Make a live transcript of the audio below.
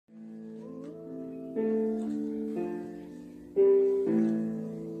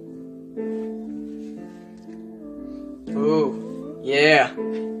Ooh, yeah.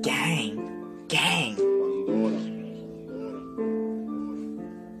 Gang. Gang.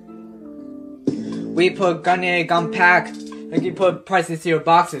 We put gun in a gun pack. Like you put prices to your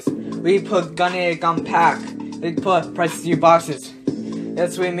boxes. We put gun in a gun pack. Like put prices to your boxes.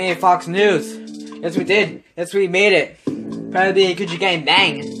 Yes, we made Fox News. Yes, we did. Yes, we made it. Probably could you gang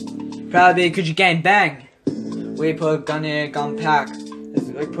bang. Probably could you gang bang. We put gun in a gun pack.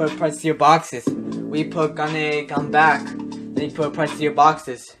 We put prices to your boxes. We put gun in a gun back. Then you put prices to your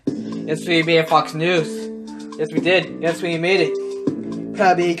boxes. Yes, we made Fox News. Yes, we did. Yes, we made it.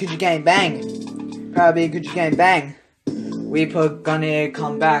 Probably could you gang bang. Probably could you gang bang. We put gun in a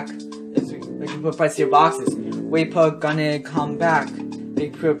come back. Yes, we can put prices to your boxes. We put gun in a come back. We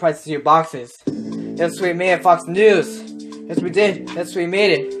put prices to your boxes. Yes, we made it Fox News. Yes, we did. Yes, we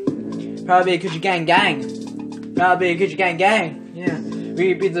made it. Probably could you gang gang. Probably could you gang gang. Yeah.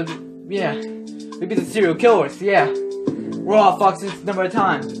 We beat the serial killers. Yeah. We're all Foxes number of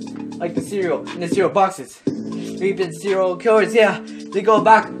time. Like the cereal in the cereal boxes. We beat the serial killers. Yeah. They go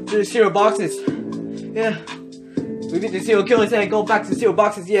back to the cereal boxes. Yeah. We beat the serial killers and go back to the cereal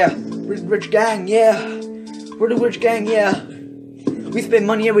boxes. Yeah. We're the rich gang. Yeah. We're the rich gang. Yeah. We spend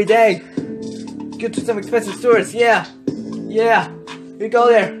money every day. Go to some expensive stores. Yeah. Yeah. We go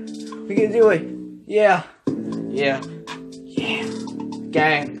there. We can do it. Yeah. Yeah. Yeah.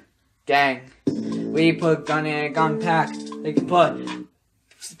 Gang. Gang. We put gun in a gun pack. They can put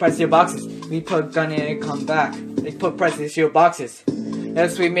prices to your boxes. We put gun in a gun back. They put prices to your boxes.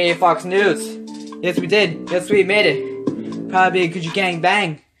 Yes, we made Fox News. Yes, we did. Yes, we made it. Probably could you gang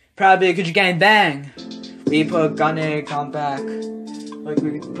bang. Probably could you gang bang. We put gun in a gun back. Like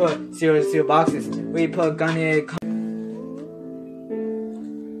we put cereal boxes. We put gun in a gun.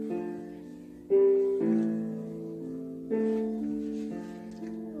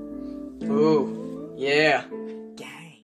 Ooh, yeah.